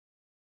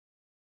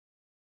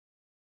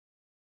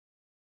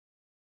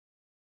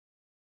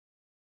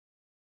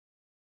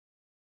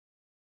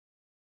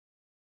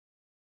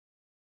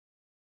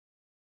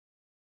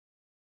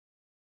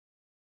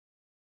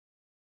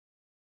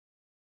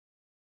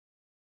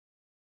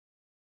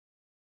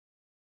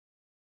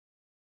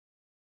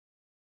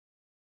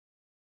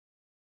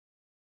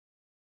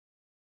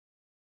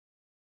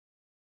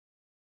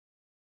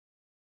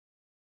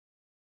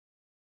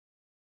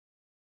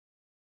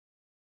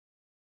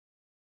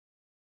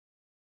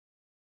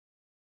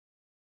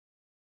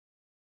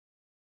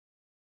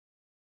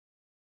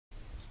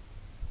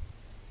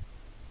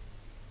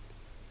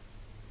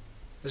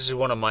This is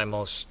one of my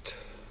most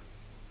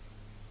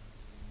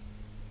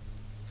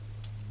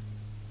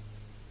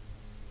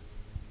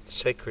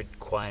sacred,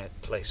 quiet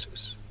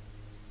places.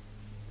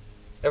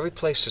 Every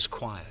place is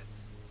quiet.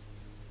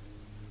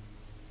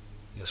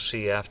 You'll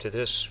see after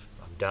this,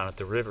 I'm down at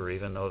the river.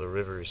 Even though the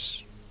river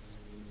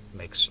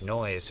makes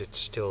noise, it's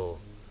still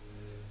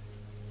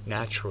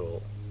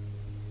natural.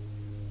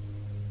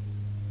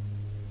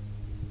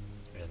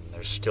 And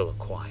there's still a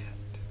quiet.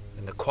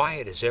 And the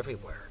quiet is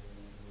everywhere.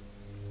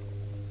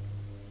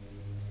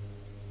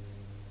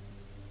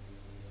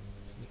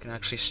 You can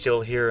actually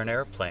still hear an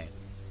airplane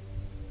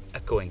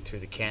echoing through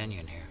the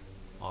canyon here,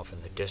 off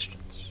in the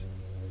distance.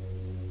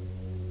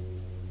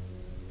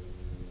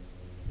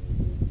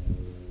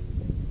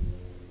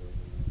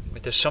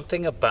 But there's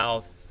something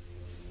about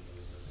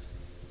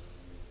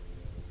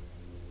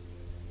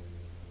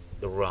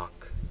the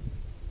rock.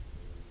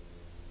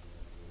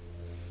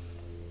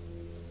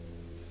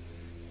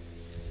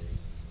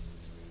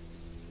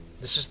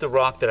 This is the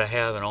rock that I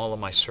have in all of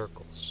my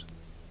circles.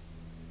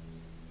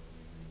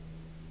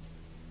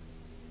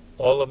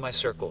 All of my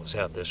circles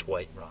have this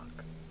white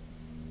rock.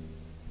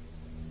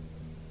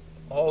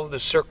 All of the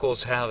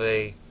circles have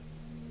an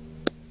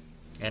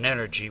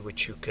energy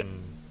which you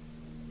can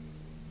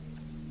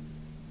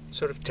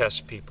sort of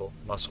test people,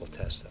 muscle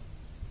test them.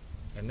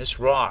 And this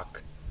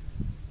rock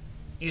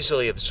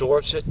easily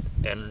absorbs it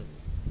and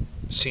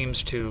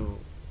seems to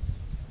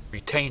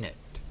retain it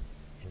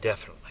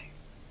indefinitely.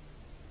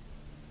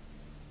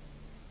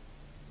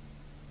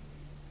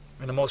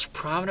 And the most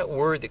prominent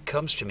word that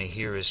comes to me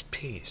here is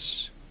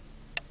peace.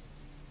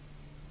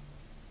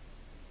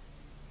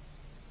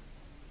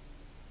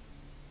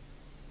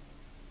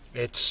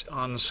 It's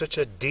on such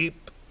a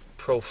deep,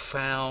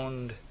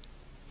 profound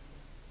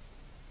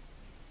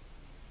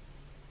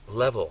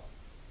level.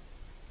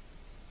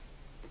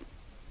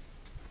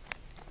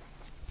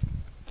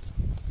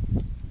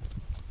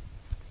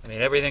 I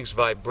mean, everything's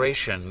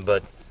vibration,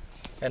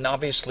 and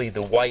obviously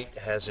the white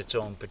has its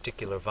own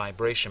particular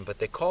vibration, but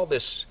they call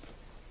this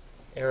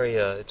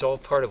area, it's all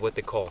part of what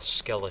they call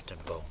skeleton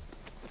bone.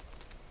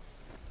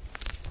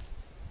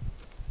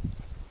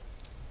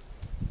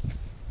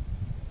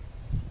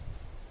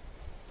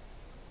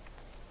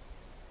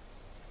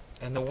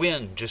 And the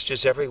wind, just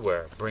as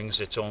everywhere,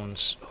 brings its own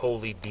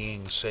holy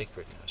being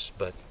sacredness.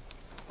 But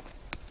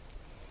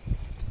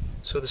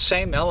so the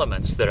same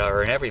elements that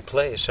are in every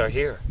place are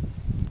here.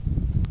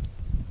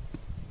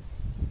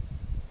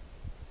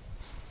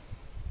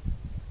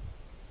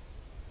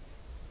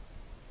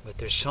 But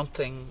there's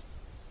something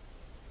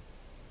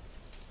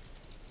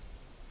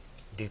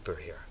deeper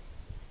here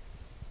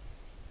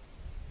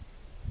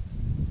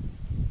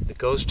that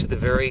goes to the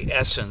very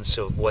essence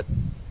of what,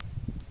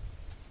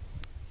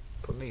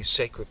 for me,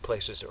 sacred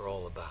places are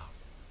all about.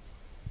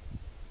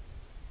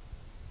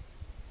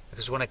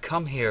 Because when I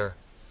come here,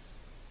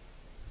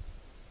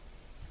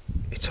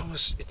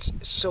 it's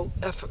so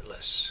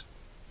effortless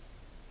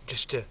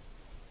just to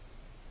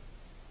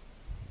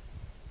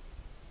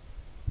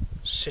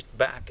sit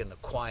back in the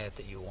quiet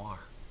that you are.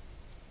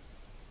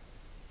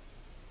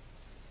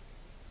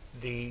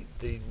 The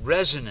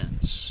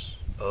resonance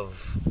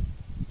of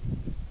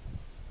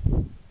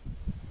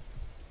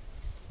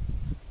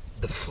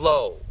the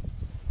flow,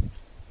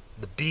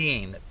 the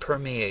being that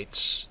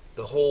permeates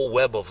the whole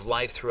web of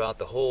life throughout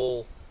the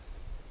whole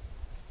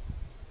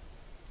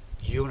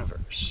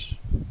universe.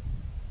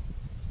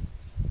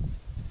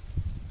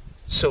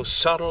 So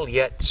subtle,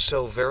 yet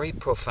so very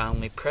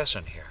profoundly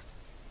present here.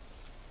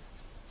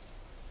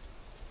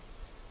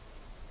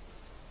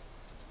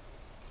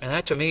 And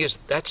that to me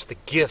that's the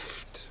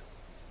gift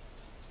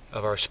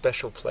of our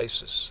special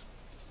places.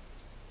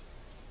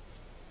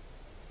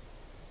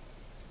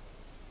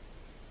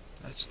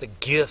 That's the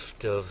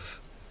gift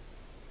of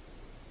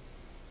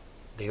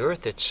the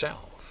earth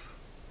itself.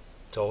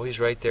 It's always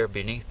right there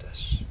beneath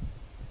us.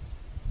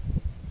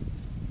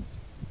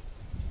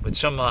 But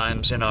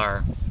sometimes in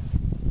our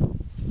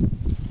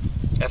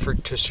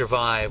effort to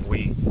survive,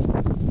 we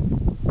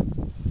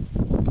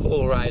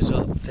polarize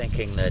up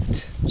thinking that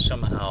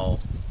somehow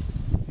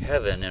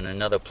heaven in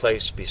another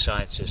place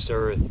besides this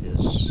earth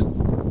is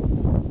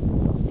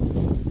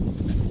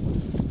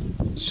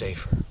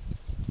safer,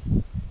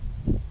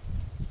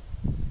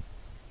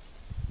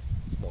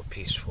 more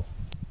peaceful,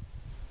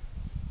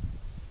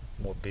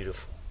 more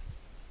beautiful.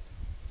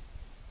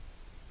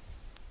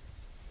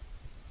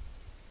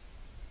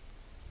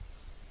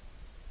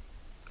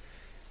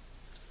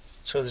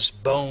 So this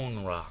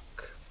bone rock.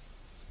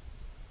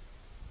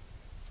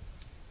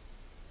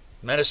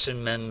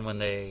 Medicine men, when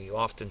they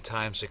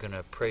oftentimes are going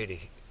to pray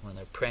when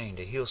they're praying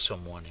to heal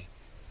someone,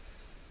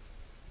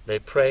 they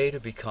pray to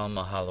become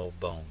a hollow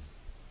bone.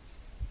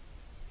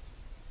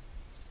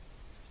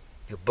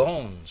 Your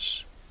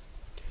bones,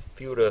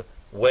 if you were to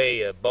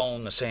weigh a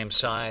bone the same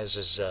size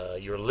as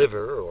your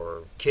liver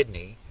or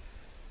kidney,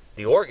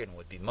 the organ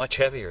would be much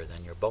heavier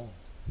than your bone.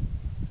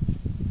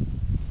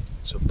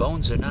 So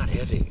bones are not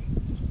heavy,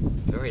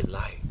 very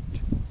light,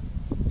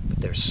 but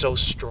they're so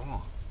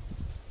strong.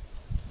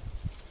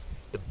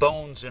 The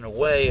bones, in a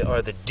way,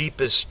 are the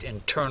deepest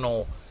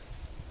internal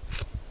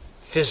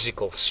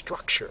physical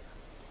structure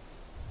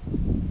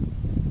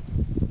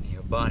in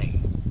your body.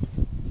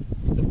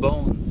 The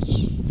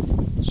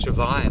bones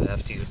survive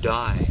after you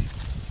die,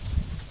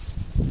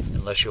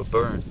 unless you're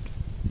burned.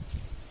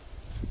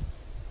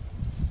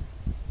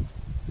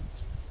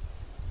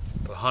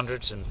 For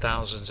hundreds and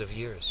thousands of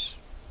years.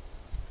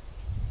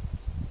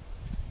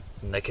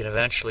 And they can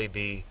eventually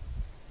be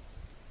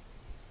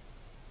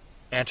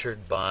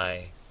entered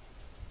by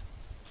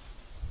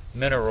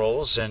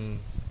minerals and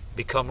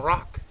become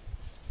rock.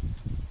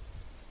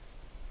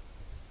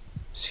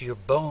 So your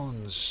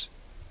bones,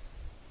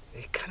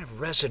 they kind of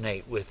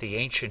resonate with the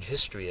ancient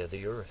history of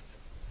the earth.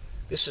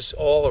 This is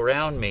all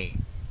around me.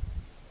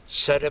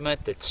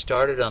 Sediment that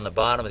started on the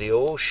bottom of the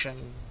ocean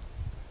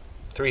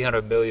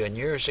 300 million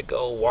years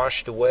ago,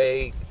 washed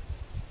away,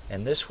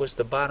 and this was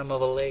the bottom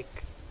of a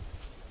lake.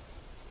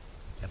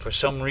 And for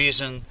some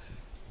reason,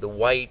 the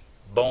white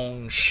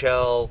bone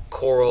shell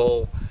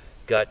coral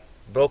got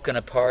broken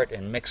apart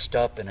and mixed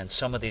up, and in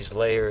some of these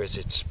layers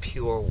it's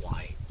pure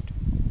white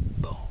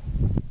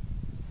bone.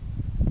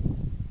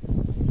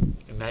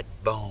 And that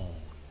bone,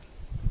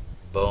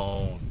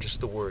 just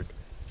the word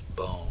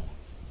bone,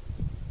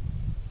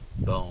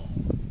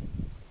 bone,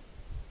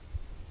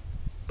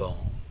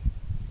 bone.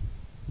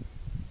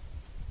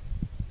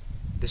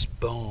 This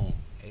bone,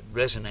 it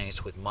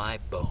resonates with my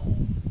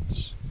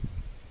bones.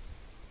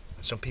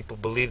 And some people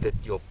believe that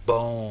your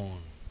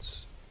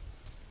bones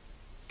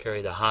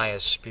carry the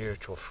highest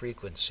spiritual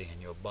frequency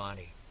in your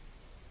body.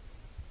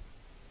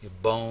 Your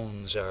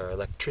bones are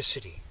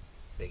electricity.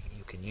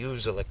 You can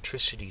use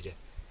electricity to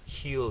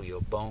heal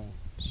your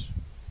bones.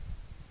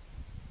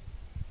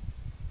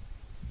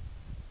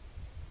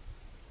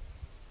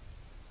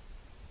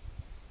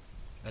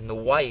 And the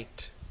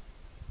white's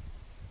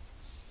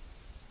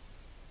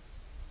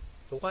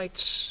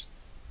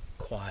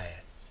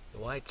quiet, the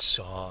white's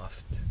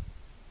soft,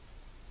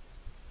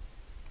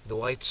 the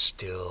white's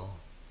still.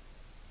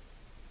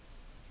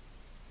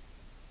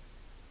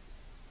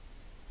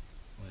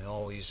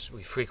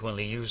 We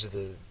frequently use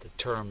the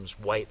terms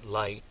white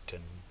light,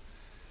 and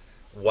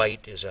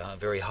white is a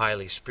very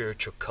highly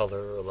spiritual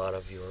color. A lot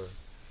of your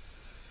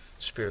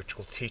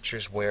spiritual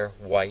teachers wear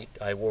white.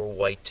 I wore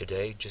white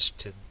today just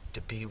to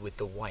be with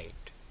the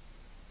white.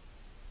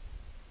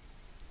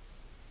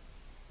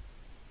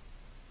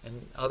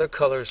 And other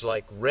colors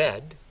like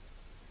red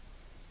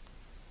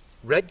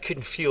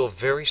can feel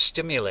very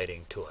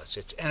stimulating to us.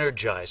 It's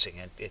energizing.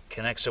 It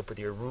connects up with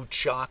your root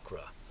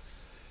chakra.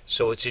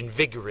 So it's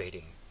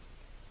invigorating.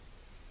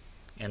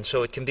 And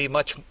so it can be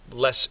much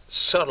less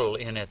subtle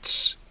in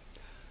its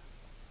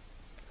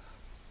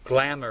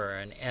glamour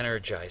and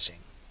energizing,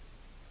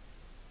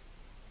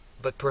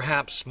 but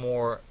perhaps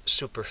more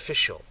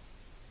superficial.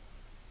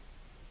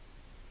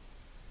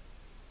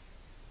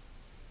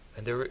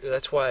 And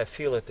that's why I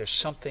feel that there's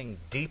something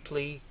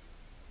deeply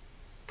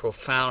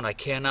profound. I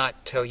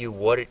cannot tell you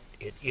what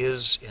it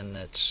is in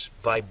its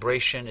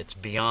vibration. It's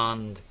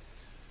beyond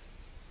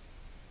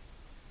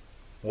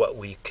what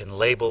we can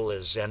label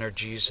as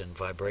energies and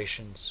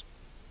vibrations.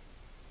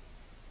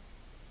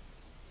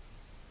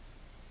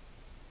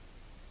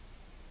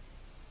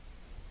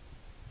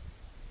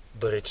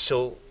 But it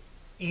so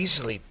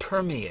easily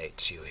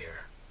permeates you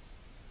here.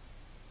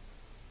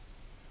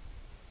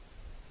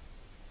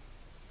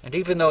 And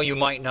even though you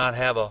might not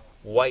have a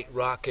white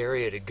rock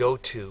area to go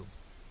to,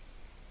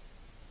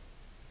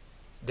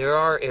 there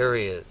are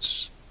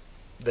areas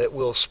that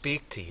will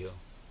speak to you.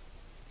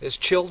 As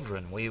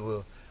children, we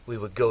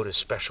would go to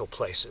special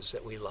places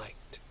that we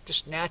liked,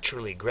 just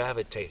naturally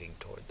gravitating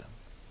toward them.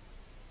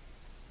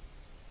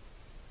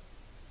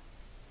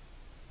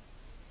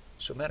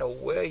 So no matter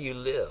where you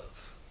live,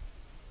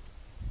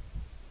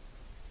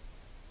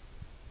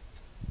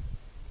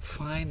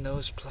 find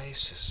those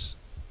places.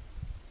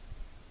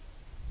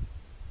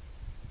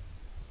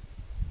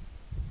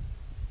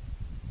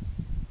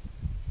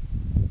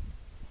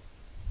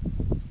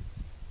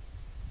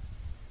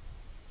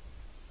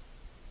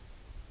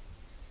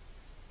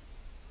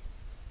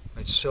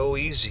 It's so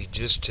easy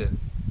just to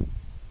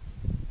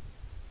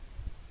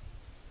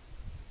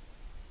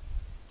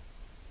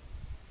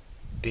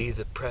be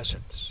the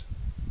presence.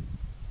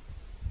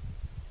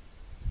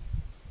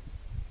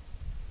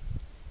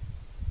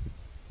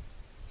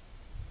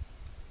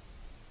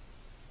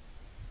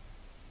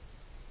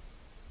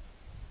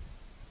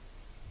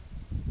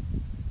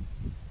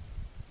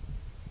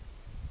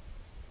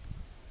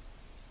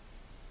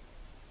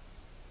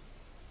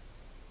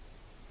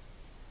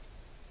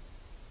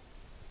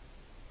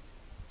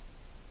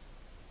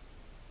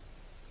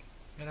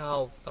 And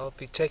I'll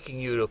be taking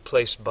you to a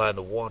place by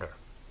the water.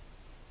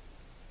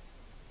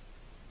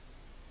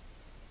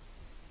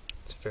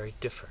 It's very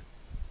different.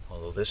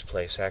 Although this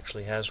place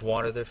actually has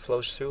water that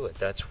flows through it.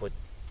 That's what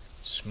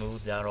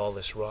smoothed out all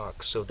this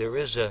rock. So there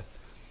is a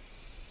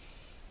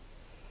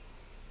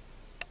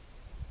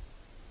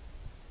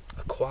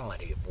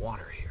quality of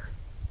water here,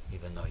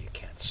 even though you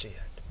can't see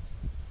it.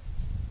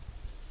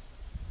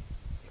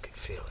 You can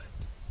feel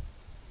it.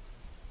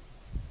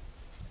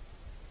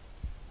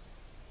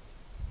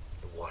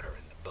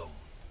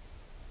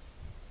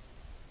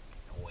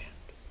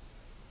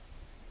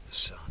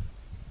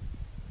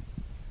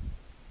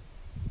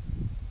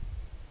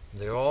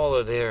 They all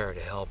are there to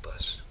help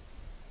us.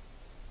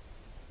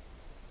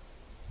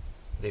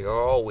 They are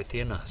all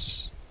within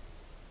us.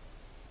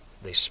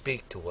 They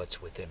speak to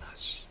what's within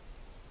us.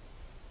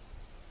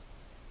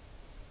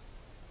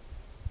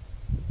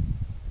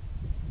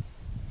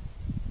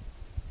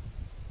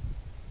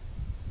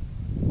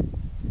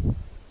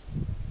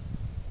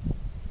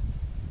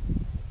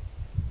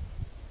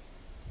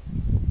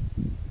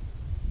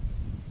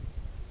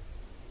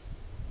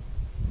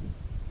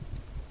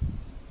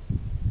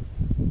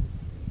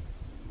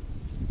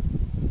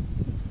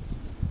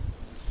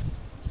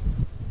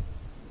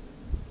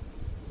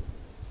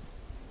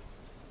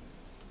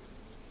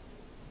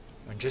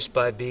 Just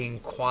by being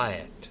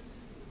quiet,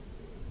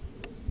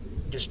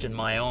 just in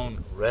my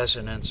own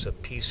resonance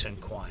of peace and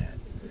quiet,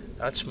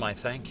 that's my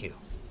thank you.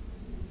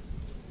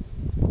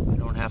 I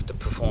don't have to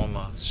perform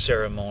a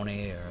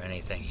ceremony or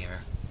anything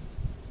here,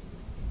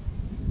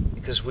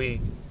 because we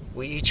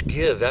each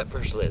give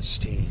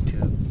effortlessly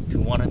to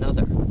one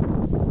another.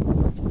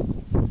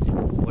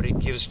 And what it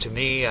gives to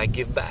me, I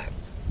give back,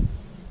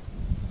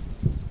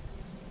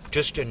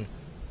 just in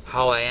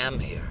how I am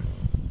here.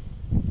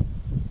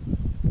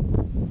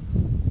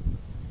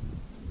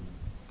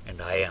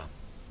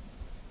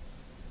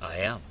 I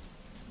am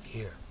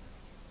here.